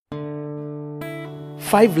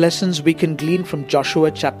5 lessons we can glean from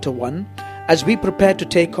Joshua chapter 1 as we prepare to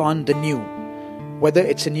take on the new, whether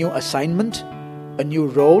it's a new assignment, a new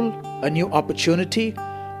role, a new opportunity,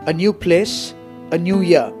 a new place, a new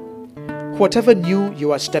year, whatever new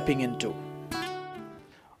you are stepping into.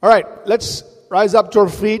 All right, let's rise up to our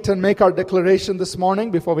feet and make our declaration this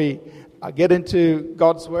morning before we get into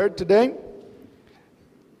God's Word today.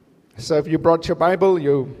 So if you brought your Bible,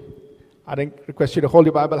 I request you to hold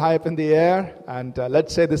your Bible high up in the air, and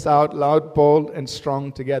let's say this out loud, bold, and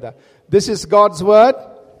strong together. This is God's Word.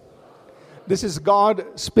 This is God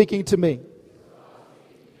speaking to me.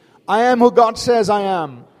 I am who God says I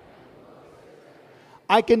am.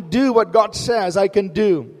 I can do what God says I can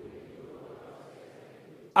do.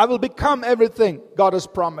 I will become everything God has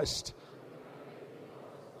promised.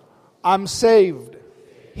 I'm saved,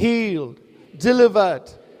 healed, delivered,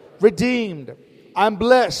 redeemed. I'm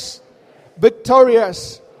blessed,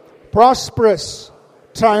 victorious, prosperous,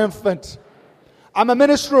 triumphant. I'm a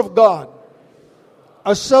minister of God,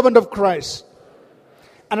 a servant of Christ,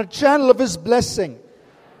 and a channel of His blessing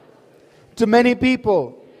to many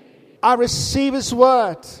people. I receive His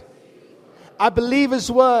word. I believe His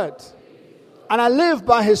word. And I live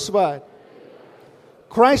by His word.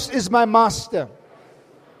 Christ is my master.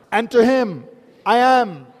 And to Him I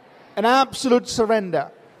am an absolute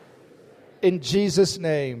surrender. In Jesus'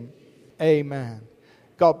 name, amen.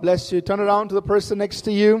 God bless you. Turn around to the person next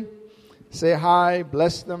to you. Say hi,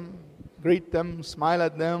 bless them, greet them, smile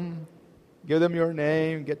at them. Give them your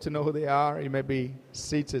name, get to know who they are. You may be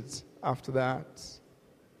seated after that.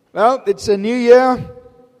 Well, it's a new year,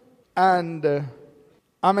 and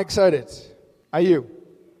I'm excited. Are you?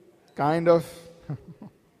 Kind of.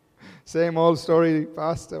 Same old story,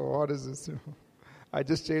 Pastor. What is this? I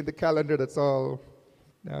just changed the calendar, that's all.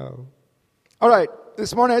 No. All right,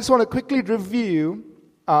 this morning I just want to quickly review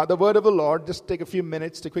the word of the Lord. Just take a few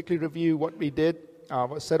minutes to quickly review what we did,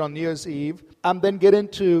 was said on New Year's Eve, and then get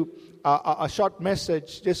into a short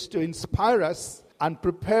message just to inspire us and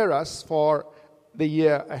prepare us for the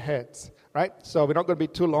year ahead. Right? So we're not going to be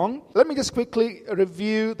too long. Let me just quickly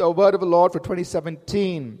review the word of the Lord for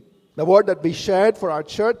 2017. The word that we shared for our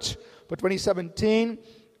church for 2017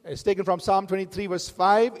 is taken from Psalm 23 verse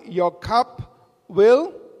 5. Your cup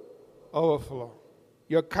will overflow.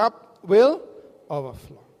 Your cup will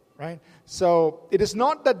overflow. Right? So it is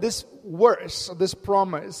not that this verse, this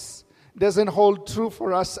promise, doesn't hold true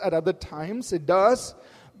for us at other times. It does.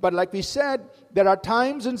 But like we said, there are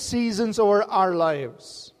times and seasons over our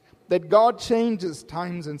lives that God changes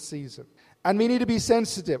times and seasons. And we need to be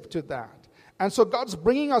sensitive to that. And so God's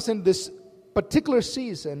bringing us in this particular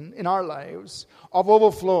season in our lives of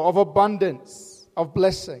overflow, of abundance, of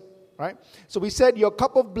blessing. Right? So we said your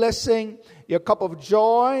cup of blessing, your cup of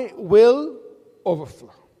joy will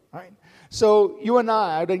overflow. Right? So you and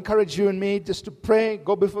I'd encourage you and me just to pray,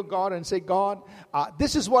 go before God and say, God,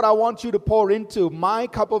 this is what I want you to pour into my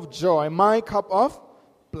cup of joy, my cup of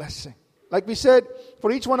blessing. Like we said, for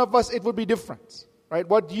each one of us, it would be different. Right?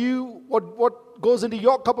 What goes into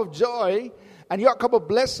your cup of joy and your cup of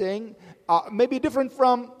blessing may be different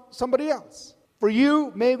from somebody else. For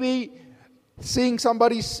you, maybe seeing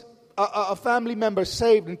somebody's a family member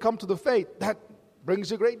saved and come to the faith, that brings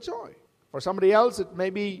you great joy. For somebody else, it may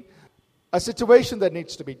be a situation that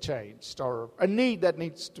needs to be changed or a need that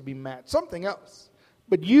needs to be met, something else.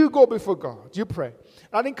 But you go before God, you pray.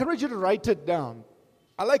 I'd encourage you to write it down.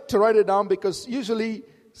 I like to write it down because usually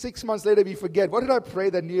 6 months later we forget. What did I pray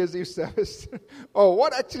that New Year's Eve service? Oh,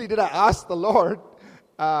 what actually did I ask the Lord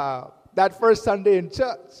that first Sunday in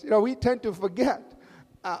church? We tend to forget.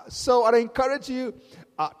 So I'd encourage you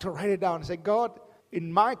to write it down and say, God,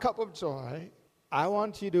 in my cup of joy, I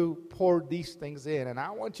want you to pour these things in, and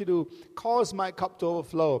I want you to cause my cup to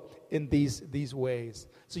overflow in these ways.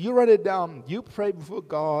 So you write it down, you pray before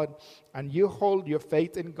God, and you hold your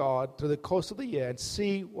faith in God through the course of the year and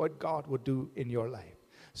see what God will do in your life.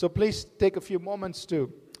 So please take a few moments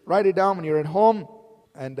to write it down when you're at home,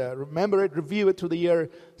 and remember it, review it through the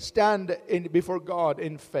year, stand before God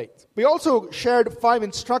in faith. We also shared 5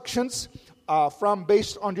 instructions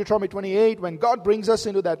based on Deuteronomy 28, when God brings us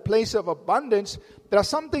into that place of abundance, there are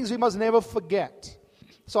some things we must never forget.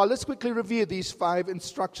 So let's quickly review these 5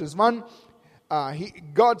 instructions. One,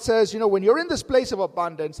 God says, when you're in this place of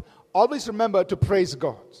abundance, always remember to praise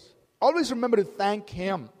God. Always remember to thank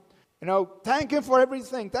Him. Thank Him for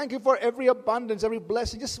everything. Thank Him for every abundance, every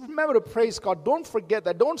blessing. Just remember to praise God. Don't forget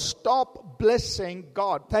that. Don't stop blessing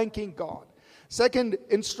God, thanking God. Second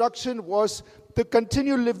instruction was to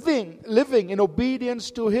continue living in obedience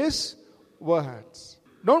to His words.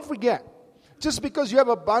 Don't forget just because you have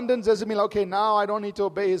abundance doesn't mean, okay, now I don't need to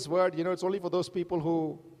obey His word. It's only for those people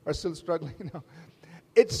who are still struggling.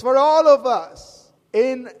 It's for all of us.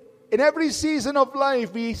 In every season of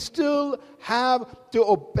life, we still have to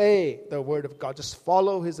obey the word of God. Just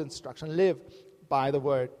follow His instruction. Live by the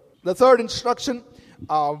word. The third instruction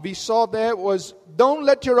we saw there was, don't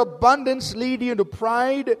let your abundance lead you into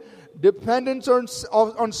pride, dependence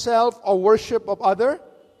on self, or worship of other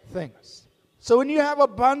things. So when you have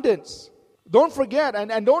abundance, don't forget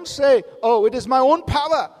and don't say, oh, it is my own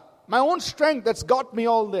power, my own strength that's got me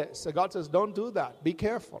all this. So God says, don't do that. Be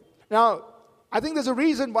careful. Now, I think there's a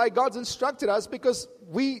reason why God's instructed us, because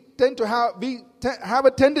we have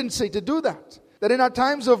a tendency to do that. That in our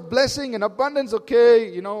times of blessing and abundance,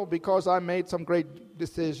 okay, because I made some great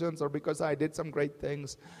decisions or because I did some great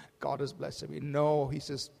things, God is blessing me. No, He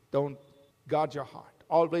says, don't guard your heart.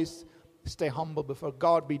 Always stay humble before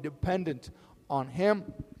God. Be dependent on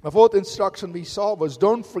Him. The fourth instruction we saw was,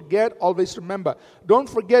 don't forget, always remember. Don't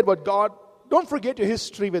forget your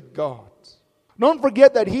history with God. Don't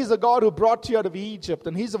forget that He's the God who brought you out of Egypt,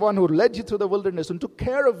 and He's the one who led you through the wilderness and took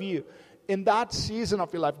care of you in that season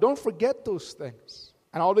of your life. Don't forget those things.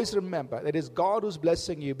 And always remember that it is God who's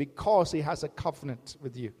blessing you because He has a covenant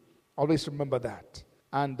with you. Always remember that.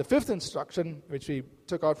 And the fifth instruction, which we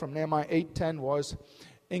took out from Nehemiah 8:10, was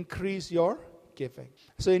increase your giving.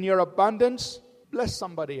 So in your abundance, bless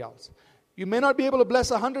somebody else. You may not be able to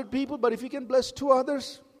bless 100 people, but if you can bless 2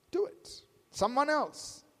 others, do it. Someone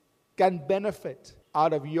else can benefit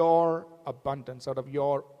out of your abundance, out of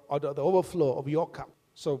the overflow of your cup.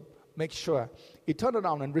 So make sure you turn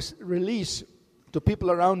around and release to people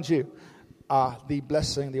around you the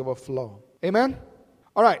blessing, the overflow. Amen?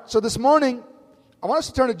 All right, so this morning, I want us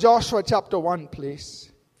to turn to Joshua chapter 1,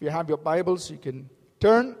 please. If you have your Bibles, you can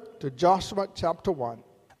turn to Joshua chapter 1.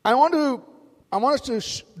 I want us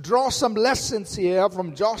to draw some lessons here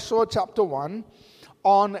from Joshua chapter 1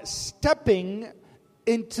 on stepping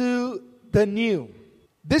into the new.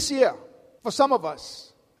 This year, for some of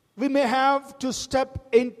us, we may have to step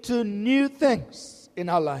into new things in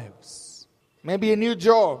our lives. Maybe a new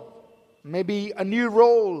job, maybe a new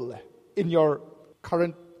role in your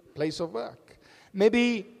current place of work,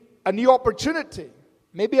 maybe a new opportunity,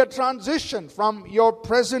 maybe a transition from your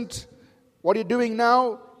present, what you're doing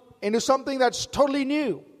now, into something that's totally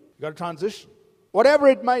new. You got to transition. Whatever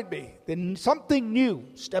it might be, then something new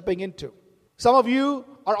stepping into. Some of you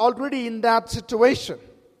are already in that situation.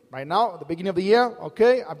 Right now, at the beginning of the year,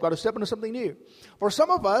 okay, I've got to step into something new. For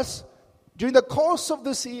some of us, during the course of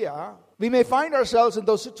this year, we may find ourselves in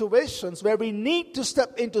those situations where we need to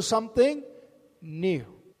step into something new.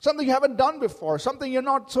 Something you haven't done before, something you're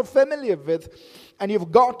not so familiar with, and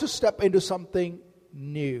you've got to step into something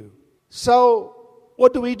new. So,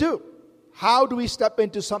 what do? How do we step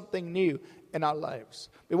into something new in our lives?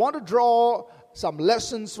 We want to draw some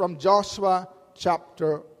lessons from Joshua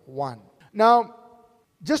chapter 1. Now,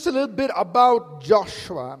 just a little bit about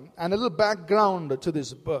Joshua and a little background to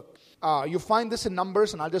this book. You find this in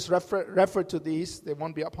Numbers, and I'll just refer to these. They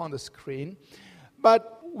won't be up on the screen.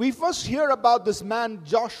 But we first hear about this man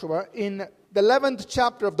Joshua in the 11th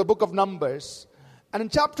chapter of the book of Numbers. And in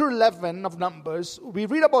chapter 11 of Numbers, we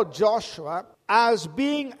read about Joshua as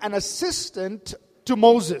being an assistant to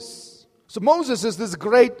Moses. So Moses is this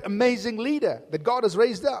great, amazing leader that God has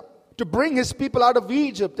raised up to bring His people out of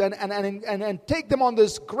Egypt and take them on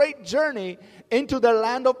this great journey into their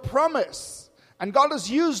land of promise. And God has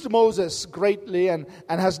used Moses greatly and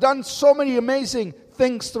has done so many amazing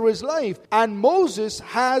things through his life. And Moses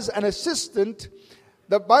has an assistant.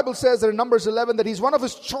 The Bible says that in Numbers 11 that he's one of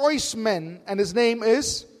His choice men, and his name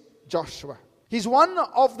is Joshua. He's one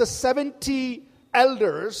of the 70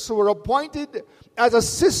 elders who were appointed as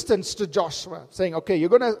assistants to Joshua, saying, okay, you're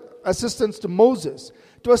going to assistants to Moses,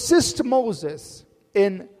 to assist Moses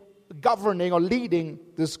in governing or leading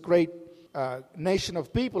this great nation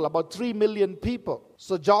of people, about 3 million people.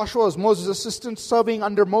 So Joshua is Moses' assistant, serving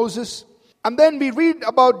under Moses. And then we read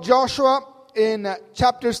about Joshua in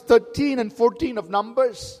chapters 13 and 14 of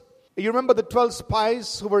Numbers. You remember the 12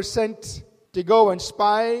 spies who were sent to go and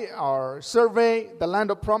spy or survey the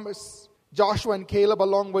land of promise. Joshua and Caleb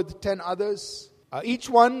along with 10 others. Each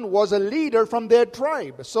one was a leader from their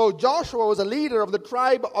tribe. So Joshua was a leader of the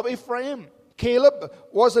tribe of Ephraim. Caleb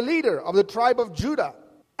was a leader of the tribe of Judah.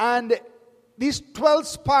 And these 12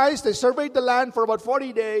 spies, they surveyed the land for about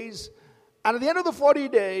 40 days. And at the end of the 40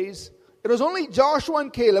 days, it was only Joshua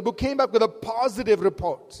and Caleb who came back with a positive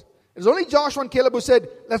report. It was only Joshua and Caleb who said,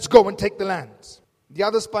 let's go and take the land. The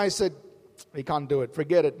other spies said, we can't do it.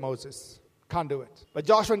 Forget it, Moses. Can't do it. But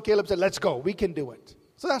Joshua and Caleb said, let's go. We can do it.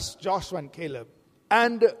 So that's Joshua and Caleb.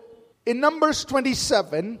 And In Numbers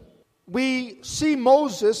 27, we see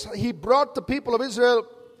Moses. He brought the people of Israel,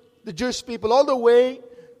 the Jewish people, all the way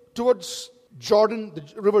towards Jordan,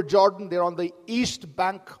 the river Jordan. They're on the east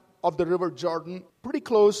bank of the river Jordan, pretty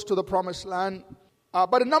close to the promised land.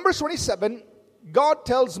 But in Numbers 27, God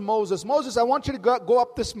tells Moses, Moses, I want you to go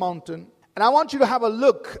up this mountain, and I want you to have a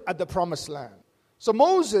look at the promised land. So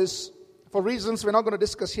Moses, for reasons we're not going to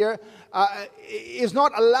discuss here, is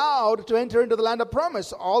not allowed to enter into the land of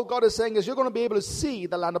promise. All God is saying is you're going to be able to see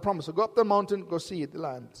the land of promise. So go up the mountain, go see the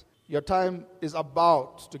land. Your time is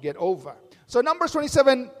about to get over. So Numbers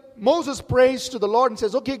 27, Moses prays to the Lord and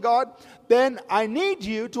says, okay, God, then I need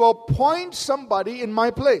you to appoint somebody in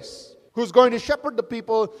my place who's going to shepherd the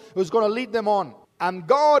people, who's going to lead them on. And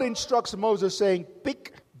God instructs Moses saying,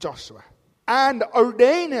 pick Joshua and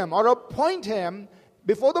ordain him or appoint him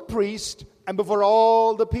before the priest and before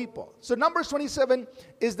all the people. So Numbers 27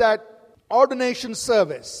 is that ordination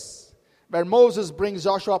service where Moses brings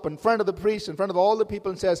Joshua up in front of the priest, in front of all the people,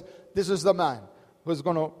 and says, this is the man who's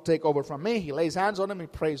going to take over from me. He lays hands on him, he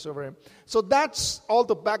prays over him. So that's all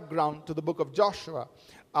the background to the book of Joshua.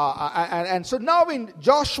 And so now in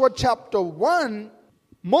Joshua chapter 1,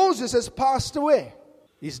 Moses has passed away.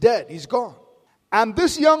 He's dead, he's gone. And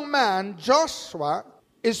this young man, Joshua,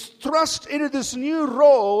 is thrust into this new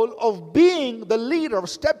role of being the leader, of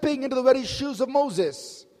stepping into the very shoes of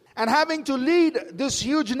Moses, and having to lead this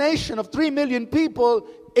huge nation of 3 million people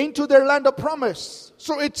into their land of promise.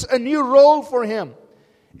 So it's a new role for him.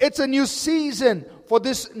 It's a new season for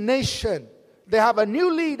this nation. They have a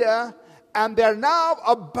new leader, and they're now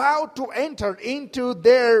about to enter into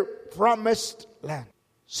their promised land.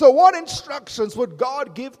 So what instructions would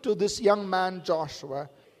God give to this young man Joshua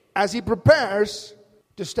as he prepares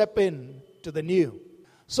to step in to the new?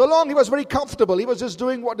 So long he was very comfortable. He was just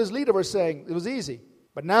doing what his leader was saying. It was easy.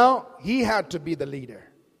 But now he had to be the leader.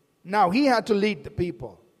 Now he had to lead the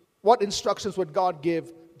people. What instructions would God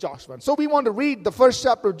give Joshua? So we want to read the first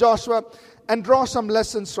chapter of Joshua and draw some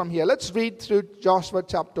lessons from here. Let's read through Joshua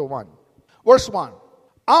chapter 1. Verse 1.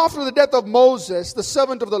 After the death of Moses, the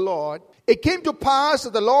servant of the Lord, it came to pass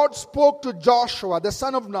that the Lord spoke to Joshua, the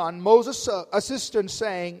son of Nun, Moses' assistant,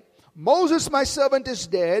 saying, Moses, my servant, is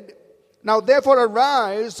dead. Now therefore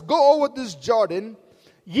arise, go over this Jordan,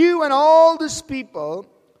 you and all this people,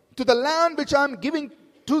 to the land which I am giving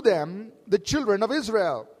to them, the children of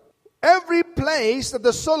Israel. Every place that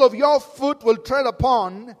the sole of your foot will tread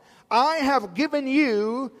upon, I have given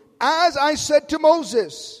you, as I said to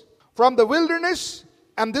Moses, from the wilderness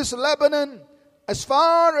and this Lebanon, as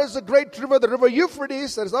far as the great river, the river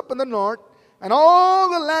Euphrates, that is up in the north, and all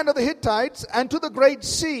the land of the Hittites, and to the great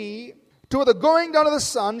sea, to the going down of the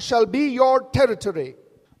sun, shall be your territory.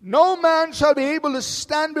 No man shall be able to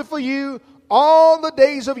stand before you all the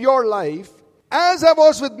days of your life. As I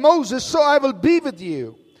was with Moses, so I will be with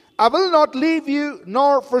you. I will not leave you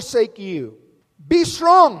nor forsake you. Be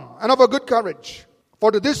strong and of a good courage.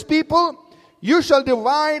 For to this people you shall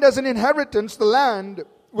divide as an inheritance the land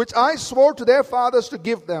which I swore to their fathers to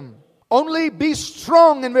give them. Only be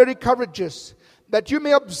strong and very courageous, that you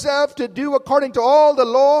may observe to do according to all the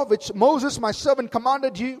law which Moses my servant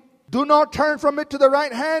commanded you. Do not turn from it to the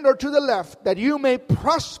right hand or to the left, that you may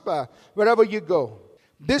prosper wherever you go.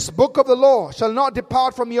 This book of the law shall not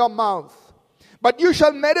depart from your mouth, but you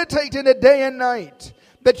shall meditate in it day and night,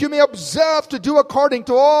 that you may observe to do according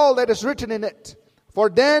to all that is written in it. For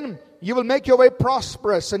then you will make your way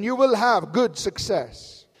prosperous, and you will have good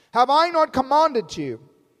success. Have I not commanded you?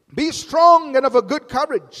 Be strong and of a good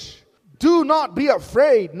courage. Do not be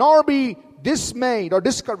afraid, nor be dismayed or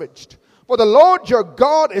discouraged. For the Lord your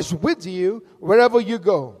God is with you wherever you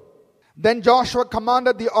go. Then Joshua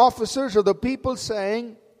commanded the officers of the people,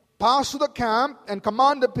 saying, pass through the camp and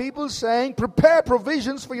command the people, saying, prepare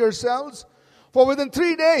provisions for yourselves, for within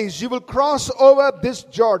 3 days you will cross over this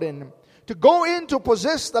Jordan, to go in to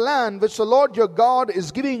possess the land which the Lord your God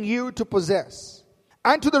is giving you to possess.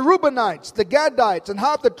 And to the Reubenites, the Gadites, and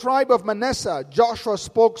half the tribe of Manasseh, Joshua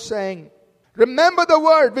spoke, saying, remember the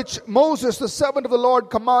word which Moses, the servant of the Lord,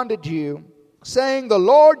 commanded you, saying, the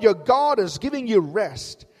Lord your God is giving you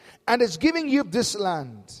rest, and is giving you this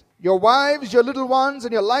land. Your wives, your little ones,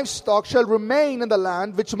 and your livestock shall remain in the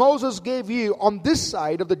land which Moses gave you on this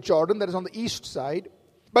side of the Jordan, that is on the east side.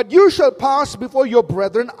 But you shall pass before your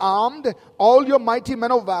brethren armed, all your mighty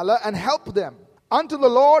men of valor, and help them, until the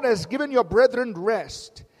Lord has given your brethren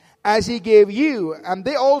rest, as he gave you, and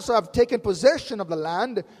they also have taken possession of the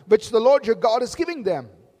land which the Lord your God is giving them.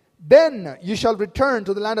 Then you shall return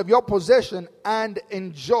to the land of your possession and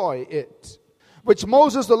enjoy it, which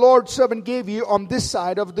Moses the Lord's servant gave you on this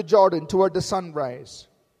side of the Jordan toward the sunrise.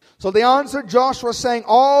 So they answered Joshua, saying,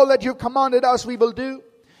 all that you commanded us we will do,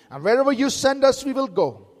 and wherever you send us we will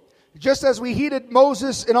go. Just as we heeded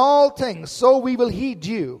Moses in all things, so we will heed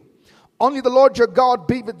you. Only the Lord your God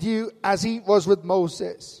be with you as he was with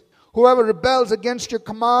Moses. Whoever rebels against your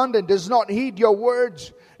command and does not heed your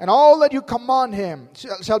words, and all that you command him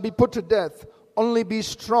shall be put to death. Only be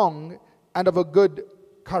strong and of a good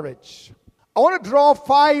courage. I want to draw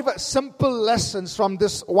 5 simple lessons from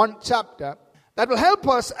this one chapter that will help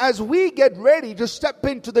us as we get ready to step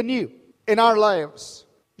into the new in our lives.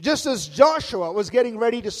 Just as Joshua was getting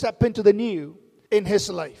ready to step into the new in his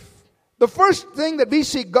life. The first thing that we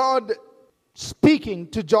see God speaking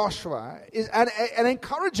to Joshua is and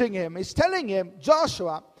encouraging him, is telling him,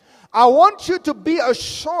 Joshua, I want you to be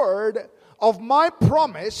assured of my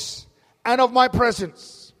promise and of my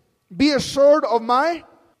presence. Be assured of my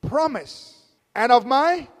promise and of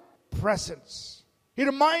my presence. He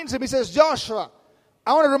reminds him, he says, Joshua,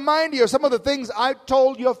 I want to remind you of some of the things I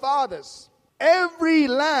told your fathers. Every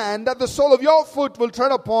land that the sole of your foot will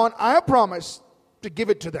tread upon, I have promised to give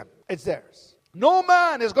it to them. It's theirs. No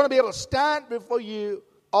man is going to be able to stand before you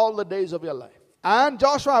all the days of your life. And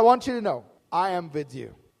Joshua, I want you to know, I am with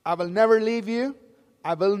you. I will never leave you.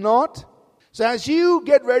 I will not. So as you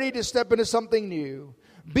get ready to step into something new,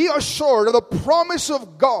 be assured of the promise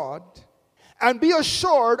of God and be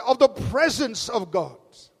assured of the presence of God.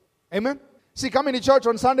 Amen? See, coming to church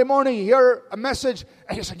on Sunday morning, you hear a message,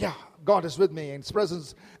 and you say, yeah, God is with me, and His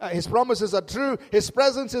presence, His promises are true. His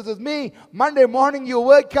presence is with me. Monday morning, you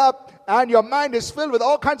wake up, and your mind is filled with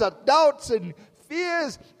all kinds of doubts and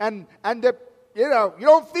fears, and you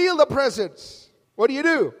don't feel the presence. What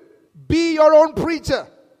do? Be your own preacher.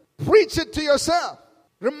 Preach it to yourself.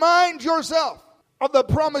 Remind yourself of the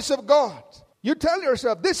promise of God. You tell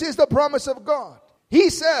yourself, this is the promise of God.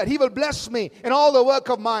 He said He will bless me in all the work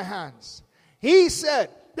of my hands. He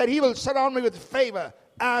said that He will surround me with favor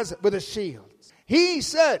as with a shield. He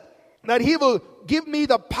said that He will give me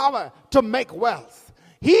the power to make wealth.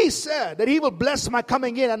 He said that He will bless my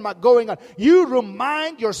coming in and my going out. You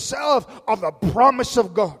remind yourself of the promise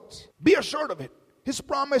of God. Be assured of it. His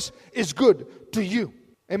promise is good to you.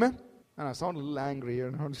 Amen? And I sound a little angry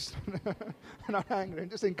here. I'm not angry. I'm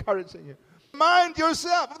just encouraging you. Remind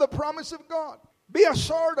yourself of the promise of God. Be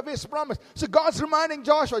assured of His promise. So God's reminding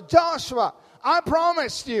Joshua, Joshua, I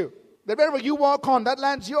promised you that wherever you walk on, that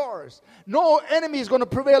land's yours. No enemy is going to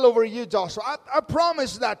prevail over you, Joshua. I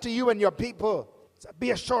promise that to you and your people. So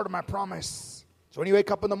be assured of my promise. So when you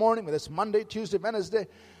wake up in the morning, whether it's Monday, Tuesday, Wednesday,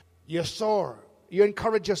 you soar. You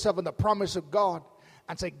encourage yourself in the promise of God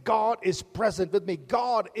and say, God is present with me.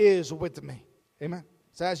 God is with me. Amen.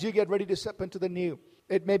 So as you get ready to step into the new,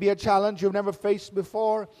 it may be a challenge you've never faced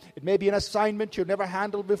before. It may be an assignment you've never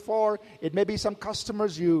handled before. It may be some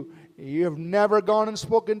customers you've never gone and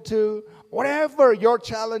spoken to. Whatever your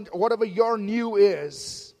challenge, whatever your new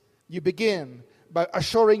is, you begin by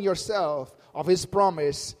assuring yourself of His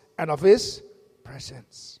promise and of His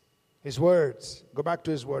presence. His words. Go back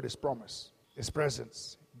to His word, His promise, His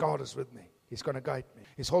presence. God is with me. He's going to guide me.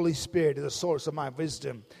 His Holy Spirit is the source of my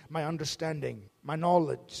wisdom, my understanding, my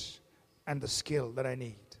knowledge, and the skill that I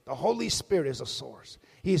need. The Holy Spirit is a source.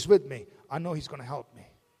 He's with me. I know He's going to help me.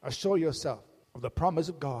 Assure yourself of the promise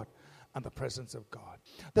of God and the presence of God.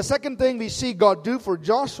 The second thing we see God do for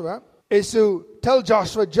Joshua is to tell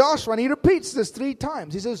Joshua, and he repeats this 3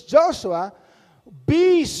 times. He says, Joshua,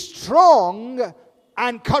 be strong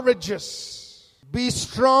and courageous. Be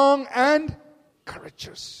strong and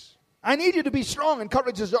courageous. I need you to be strong and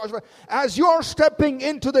courageous, Joshua. As you're stepping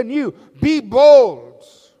into the new, be bold.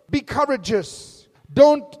 Be courageous.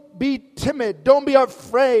 Don't be timid. Don't be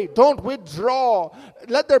afraid. Don't withdraw.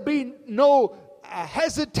 Let there be no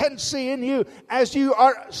hesitancy in you as you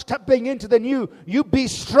are stepping into the new. You be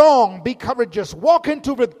strong. Be courageous. Walk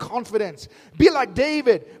into it with confidence. Be like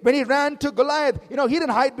David when he ran to Goliath. He didn't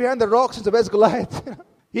hide behind the rocks and say, where's Goliath?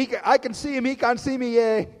 I can see him. He can't see me.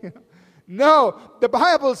 Yeah. No, the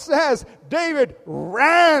Bible says David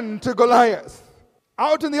ran to Goliath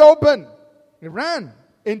out in the open. He ran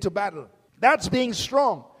into battle. That's being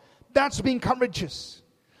strong. That's being courageous.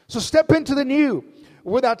 So step into the new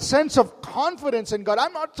with that sense of confidence in God.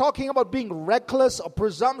 I'm not talking about being reckless or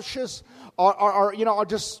presumptuous or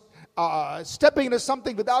just stepping into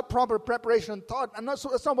something without proper preparation and thought. And that's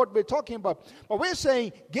not what we're talking about. But we're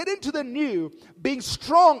saying get into the new, being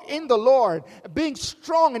strong in the Lord, being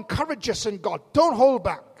strong and courageous in God. Don't hold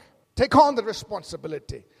back. Take on the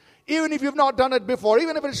responsibility. Even if you've not done it before,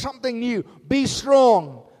 even if it's something new, be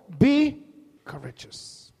strong, be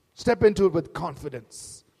courageous. Step into it with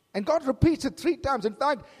confidence. And God repeats it 3 times. In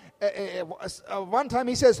fact, one time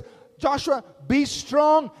He says, Joshua, be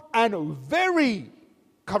strong and very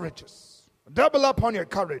courageous. Double up on your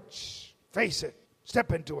courage. Face it.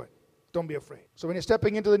 Step into it. Don't be afraid. So when you're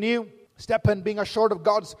stepping into the new, step in being assured of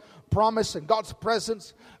God's promise and God's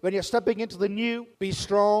presence. When you're stepping into the new, be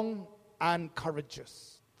strong and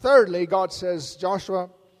courageous. Thirdly, God says, Joshua,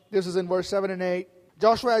 this is in verse 7 and 8.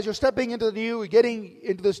 Joshua, as you're stepping into the new, you're getting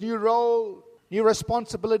into this new role, new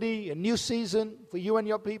responsibility, a new season for you and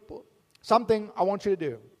your people. Something I want you to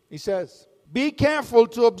do. He says, be careful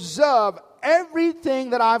to observe everything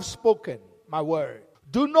that I've spoken, my word.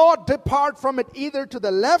 Do not depart from it either to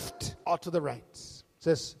the left or to the right. It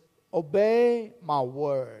says, obey my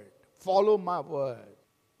word. Follow my word.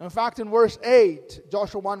 In fact, in verse 8,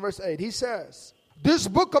 Joshua 1 verse 8, he says, this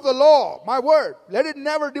book of the law, my word, let it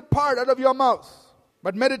never depart out of your mouth,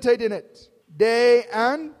 but meditate in it day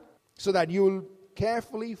and so that you will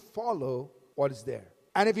carefully follow what is there.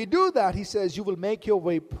 And if you do that, he says, you will make your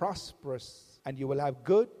way prosperous and you will have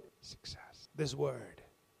good success. This word.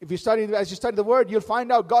 As you study the word, you'll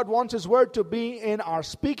find out God wants his word to be in our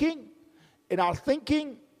speaking, in our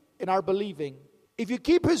thinking, in our believing. If you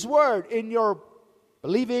keep his word in your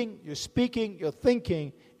believing, your speaking, your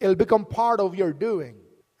thinking, it'll become part of your doing.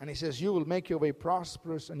 And he says, you will make your way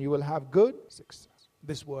prosperous and you will have good success.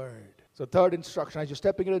 This word. So third instruction, as you're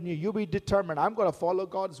stepping into the new, you be determined, I'm going to follow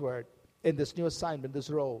God's word in this new assignment, this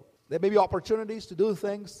role. There may be opportunities to do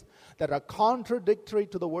things that are contradictory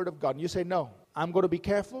to the word of God. And you say, no, I'm going to be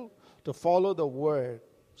careful to follow the word.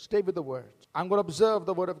 Stay with the word. I'm going to observe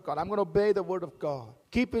the word of God. I'm going to obey the word of God.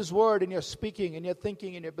 Keep his word in your speaking, in your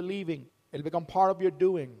thinking, in your believing. It'll become part of your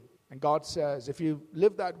doing. And God says, if you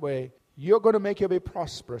live that way, you're going to make your way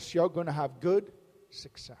prosperous. You're going to have good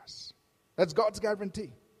success. That's God's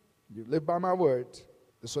guarantee. You live by my word,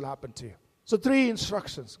 this will happen to you. So 3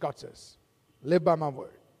 instructions, God says. Live by my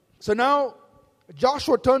word. So now,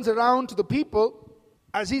 Joshua turns around to the people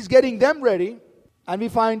as he's getting them ready, and we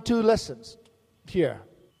find 2 lessons here.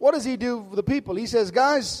 What does he do for the people? He says,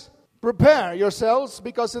 guys, prepare yourselves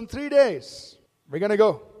because in 3 days, we're going to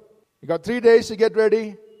go. We got 3 days to get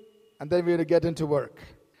ready, and then we're going to get into work.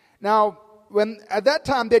 Now, when at that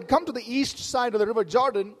time they'd come to the east side of the river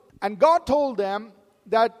Jordan, and God told them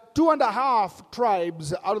that 2.5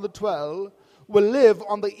 tribes out of the 12 will live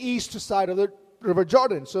on the east side of the river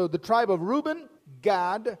Jordan. So the tribe of Reuben,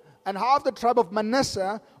 Gad, and half the tribe of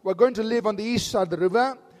Manasseh were going to live on the east side of the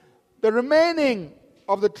river. The remaining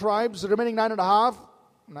of the tribes, the remaining 9.5,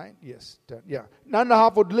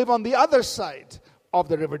 9.5 would live on the other side of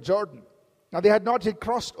the river Jordan. Now they had not yet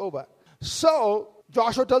crossed over. So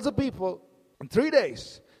Joshua tells the people, in 3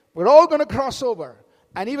 days, we're all going to cross over.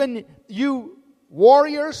 And even you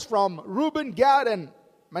warriors from Reuben, Gad, and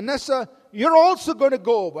Manasseh, you're also going to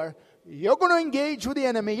go over. You're going to engage with the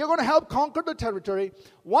enemy. You're going to help conquer the territory.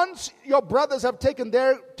 Once your brothers have taken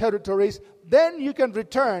their territories, then you can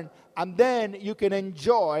return and then you can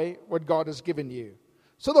enjoy what God has given you.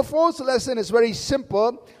 So the 4th lesson is very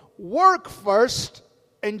simple. Work first,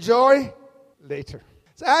 enjoy later.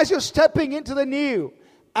 So as you're stepping into the new,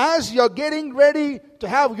 as you're getting ready to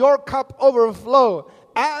have your cup overflow,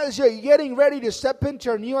 as you're getting ready to step into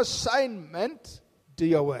your new assignment, do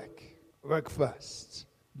your work. Work first.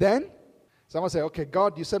 Then, someone say, okay,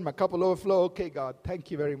 God, you said my cup will overflow. Okay, God,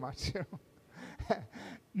 thank you very much.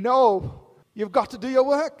 No, you've got to do your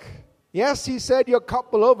work. Yes, he said your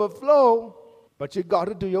cup will overflow, but you got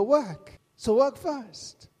to do your work. So work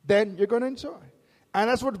first. Then you're going to enjoy. And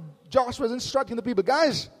that's what Joshua was instructing the people.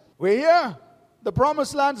 Guys, we're here. The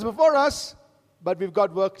promised land's before us, but we've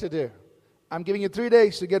got work to do. I'm giving you 3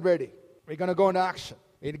 days to get ready. We're going to go into action.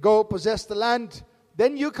 You go possess the land.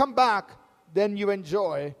 Then you come back. Then you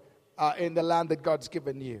enjoy in the land that God's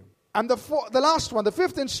given you. And the last one, the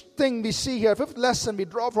 5th thing we see here, 5th lesson we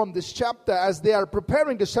draw from this chapter as they are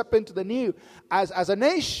preparing to step into the new as a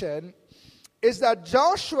nation, is that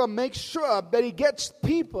Joshua makes sure that he gets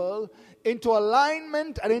people into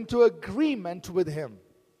alignment and into agreement with him.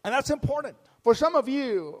 And that's important. For some of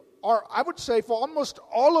you, or I would say for almost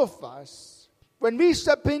all of us, when we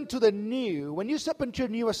step into the new, when you step into your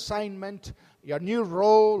new assignment, your new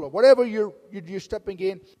role, or whatever you're stepping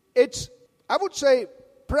in, it's, I would say,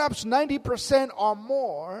 perhaps 90% or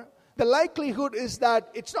more, the likelihood is that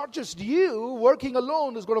it's not just you working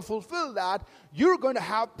alone is going to fulfill that. You're going to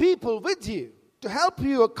have people with you to help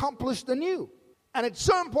you accomplish the new. And it's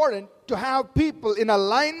so important to have people in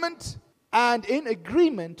alignment and in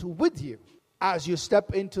agreement with you as you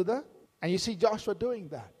step into and you see Joshua doing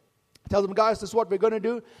that. Tell them, guys, this is what we're going to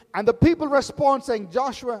do. And the people respond saying,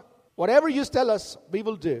 Joshua, whatever you tell us, we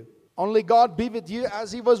will do. Only God be with you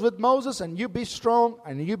as he was with Moses, and you be strong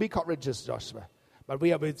and you be courageous, Joshua. But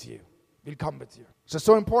we are with you. we'll come with you. It's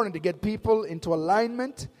so important to get people into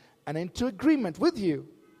alignment and into agreement with you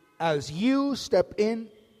as you step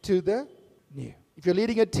into the new. If you're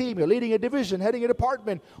leading a team, you're leading a division, heading a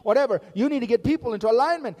department, whatever, you need to get people into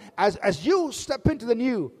alignment. As you step into the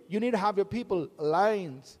new, you need to have your people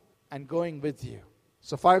aligned and going with you.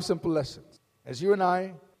 So 5 simple lessons. As you and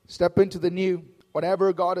I step into the new,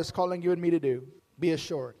 whatever God is calling you and me to do, be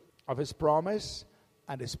assured of His promise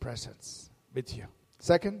and His presence with you.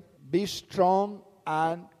 Second, be strong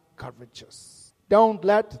and courageous. Don't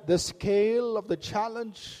let the scale of the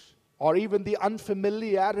challenge or even the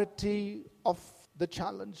unfamiliarity of the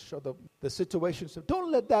challenge or the situations,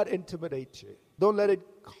 don't let that intimidate you. Don't let it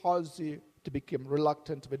cause you to become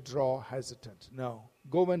reluctant, withdraw, hesitant. No.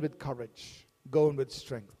 Go in with courage. Go in with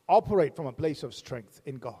strength. Operate from a place of strength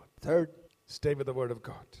in God. Third, stay with the Word of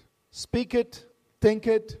God. Speak it, think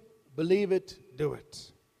it, believe it, do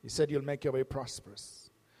it. He said you'll make your way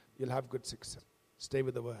prosperous. You'll have good success. Stay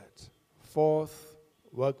with the Word. Fourth,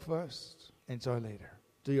 work first, enjoy later.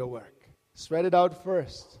 Do your work. Spread it out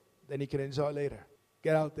first, then you can enjoy later.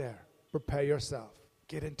 Get out there. Prepare yourself.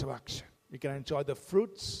 Get into action. You can enjoy the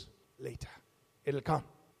fruits later. It'll come.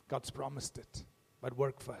 God's promised it. But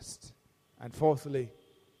work first. And fourthly,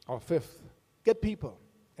 or fifth, get people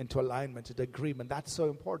into alignment, into agreement. That's so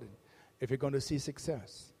important. If you're going to see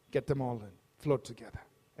success, get them all in. Float together.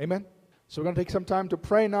 Amen? So we're going to take some time to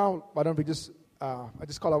pray now. Why don't we I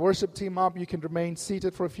just call our worship team up. You can remain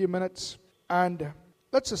seated for a few minutes. And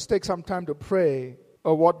let's just take some time to pray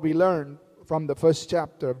of what we learned from the first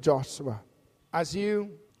chapter of Joshua. As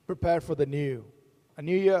you prepare for the new, a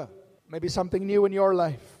new year, maybe something new in your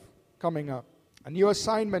life coming up, a new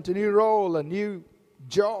assignment, a new role, a new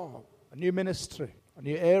job, a new ministry, a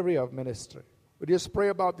new area of ministry. Would you just pray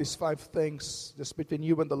about these 5 things just between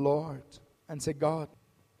you and the Lord and say, God,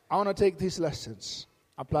 I want to take these lessons,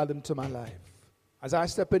 apply them to my life. As I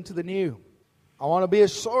step into the new, I want to be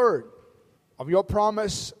assured of your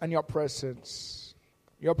promise and your presence.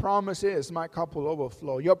 Your promise is my cup will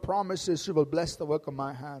overflow. Your promise is you will bless the work of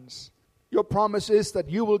my hands. Your promise is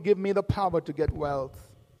that you will give me the power to get wealth.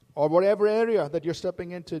 Or whatever area that you're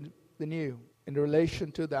stepping into the new. In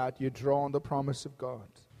relation to that, you draw on the promise of God.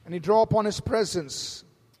 And you draw upon His presence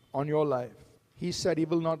on your life. He said He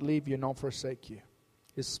will not leave you nor forsake you.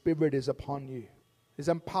 His Spirit is upon you. His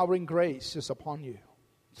empowering grace is upon you.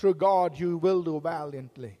 Through God, you will do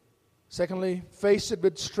valiantly. Secondly, face it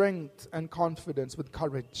with strength and confidence, with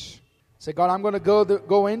courage. Say, God, I'm going to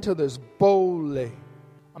go into this boldly.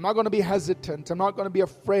 I'm not going to be hesitant. I'm not going to be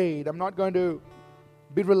afraid. I'm not going to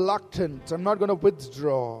be reluctant. I'm not going to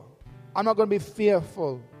withdraw. I'm not going to be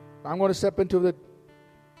fearful. I'm going to step into the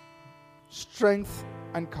strength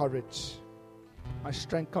and courage. My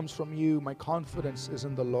strength comes from you. My confidence is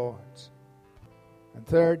in the Lord. And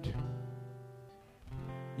third,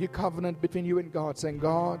 you covenant between you and God, saying,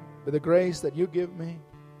 God, with the grace that you give me,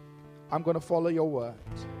 I'm going to follow your word.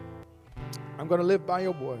 I'm going to live by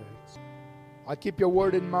your words. I'll keep your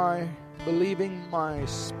word in my believing, my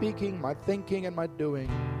speaking, my thinking, and my doing.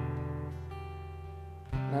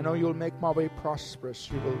 And I know you'll make my way prosperous.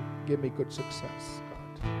 You will give me good success,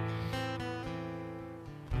 God.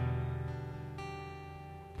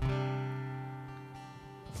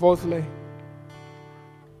 Fourthly,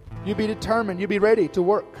 you be determined, you be ready to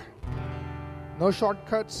work. No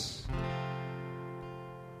shortcuts,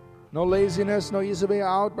 no laziness, no easy way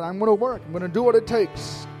out, but I'm going to work. I'm going to do what it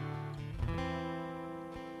takes.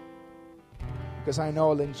 Because I know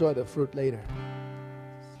I'll enjoy the fruit later.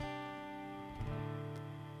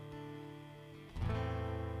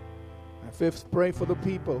 And fifth, pray for the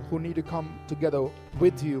people who need to come together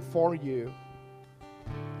with you, for you,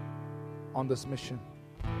 on this mission.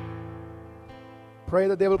 Pray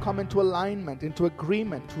that they will come into alignment, into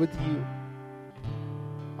agreement with you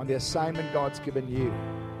on the assignment God's given you.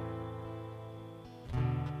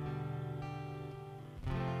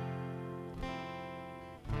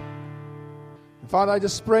 And Father, I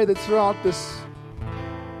just pray that throughout this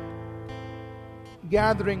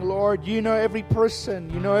gathering, Lord, you know every person,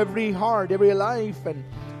 you know every heart, every life, and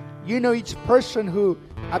you know each person who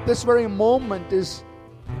at this very moment is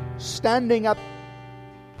standing at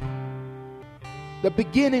the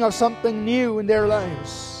beginning of something new in their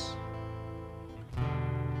lives.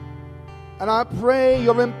 And I pray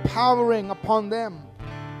your empowering upon them,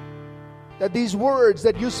 that these words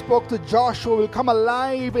that you spoke to Joshua will come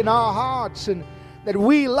alive in our hearts, and that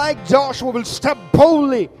we, like Joshua, will step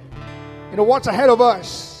boldly into what's ahead of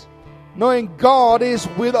us, knowing God is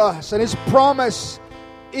with us and His promise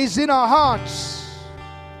is in our hearts.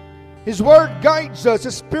 His word guides us.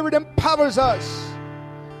 His Spirit empowers us.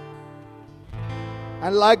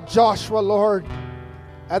 And like Joshua, Lord,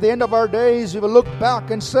 at the end of our days, we will look back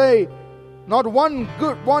and say, not one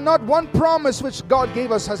promise which God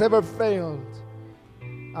gave us has ever failed.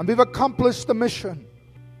 And we've accomplished the mission.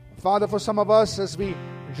 Father, for some of us, as we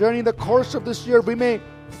journey the course of this year, we may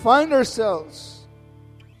find ourselves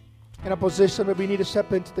in a position where we need to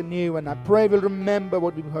step into the new. And I pray we'll remember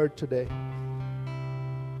what we've heard today.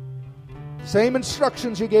 Same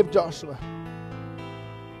instructions you gave Joshua.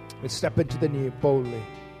 We'll step into the new boldly.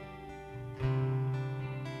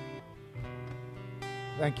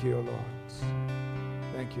 Thank you, O Lord.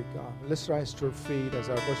 Thank you, God. Let's rise to our feet as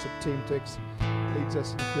our worship team leads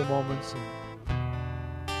us in a few moments.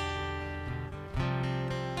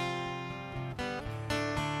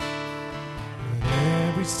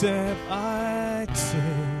 Every step I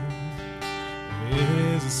take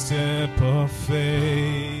is a step of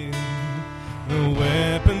faith. No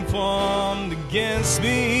weapon formed against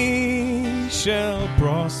me shall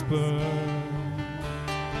prosper.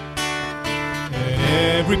 And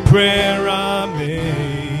every prayer I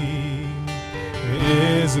make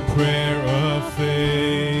is a prayer of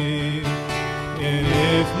faith. And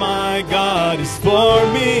if my God is for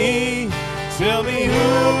me, tell me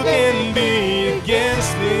who can be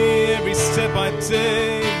against me. Every step I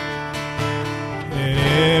take, and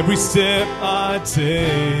every step I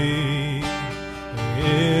take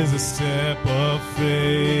is a step of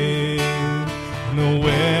faith. No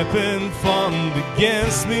weapon formed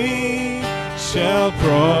against me shall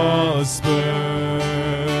prosper.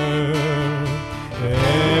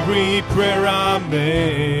 Every prayer I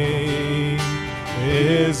make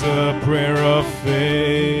is a prayer of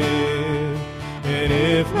faith. And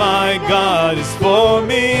if my God is for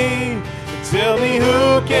me, tell me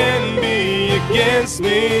who can be against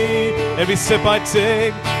me. Every step I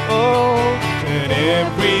take, oh, and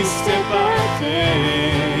every step I take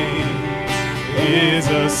is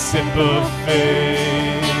a step of faith.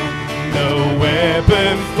 No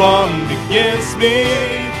weapon formed against me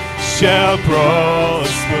shall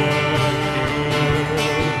prosper.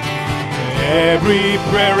 Every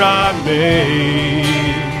prayer I make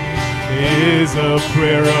is a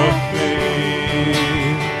prayer of faith.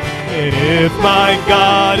 And if my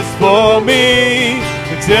God is for me,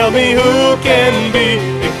 tell me who can be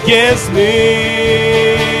against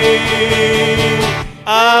me.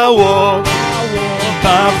 I walk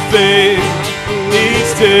by faith, each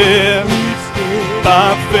step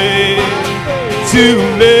by faith, to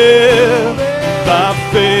live by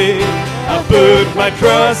faith. I put my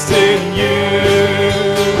trust in you.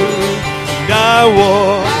 And I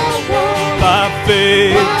walk by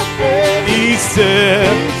faith, each step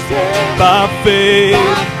by faith,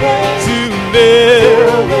 to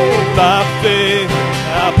live by faith.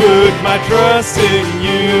 I put my trust in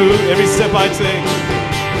you. Every step I take,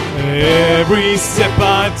 every step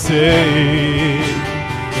I take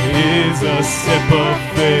is a step of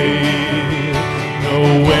faith. No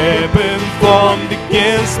weapon formed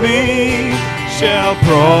against me shall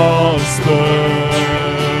prosper.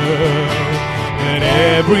 And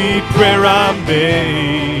every prayer I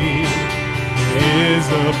make is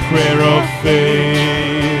a prayer of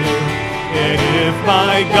faith. And if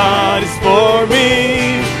my God is for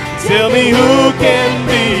me, tell me who can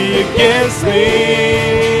be against me.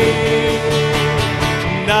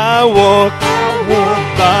 And I walk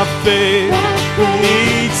by faith,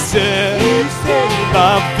 each step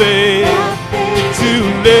by faith, to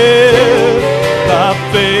live by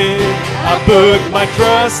faith. I put my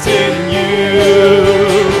trust in you.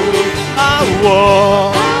 I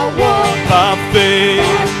walk by faith,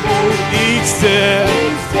 each step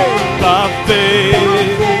by faith,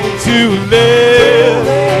 to live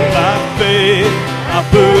by faith. I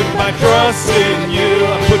put my trust in you.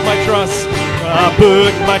 I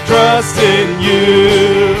put my trust in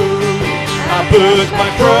you. I put my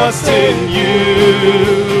trust in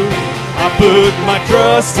you. I put my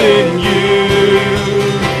trust in you.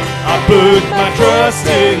 I put my trust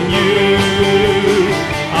in you.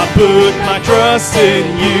 I put my trust in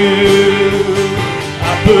you.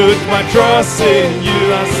 I put my trust in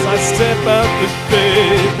you. As I step out with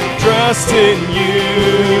faith, trust in you.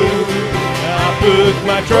 I put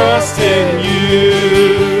my trust in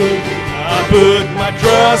you. I put my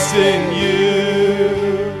trust in you.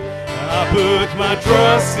 I put my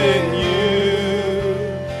trust in you.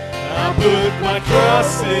 I put my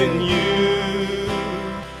trust in you.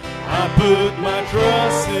 I put my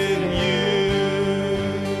trust in you.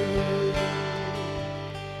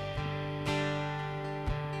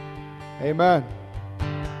 Amen.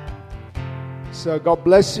 So God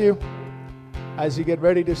bless you as you get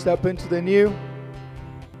ready to step into the new.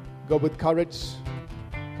 Go with courage.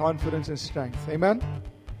 confidence and strength. Amen?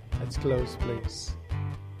 Let's close, please.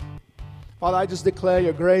 Father, I just declare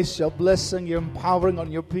your grace, your blessing, your empowering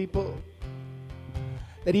on your people.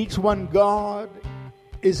 That each one, God,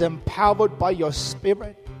 is empowered by your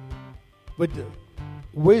Spirit with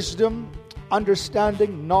wisdom,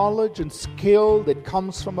 understanding, knowledge, and skill that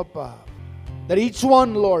comes from above. That each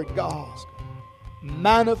one, Lord God,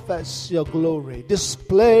 manifests your glory,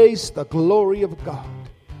 displays the glory of God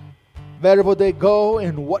wherever they go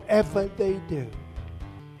and whatever they do.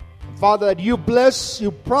 Father, that you bless,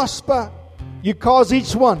 you prosper, you cause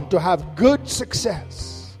each one to have good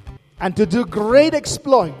success and to do great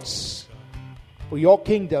exploits for your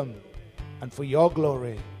kingdom and for your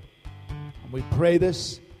glory. And we pray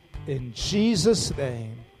this in Jesus'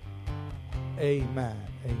 name. Amen.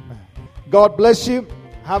 Amen. God bless you.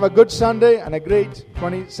 Have a good Sunday and a great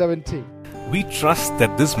 2017. We trust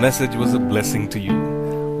that this message was a blessing to you.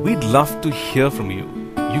 We'd love to hear from you.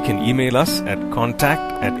 You can email us at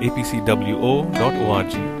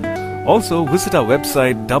contact@apcwo.org. Also, visit our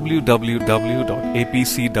website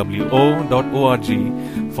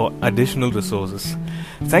www.apcwo.org for additional resources.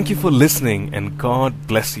 Thank you for listening, and God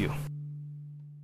bless you.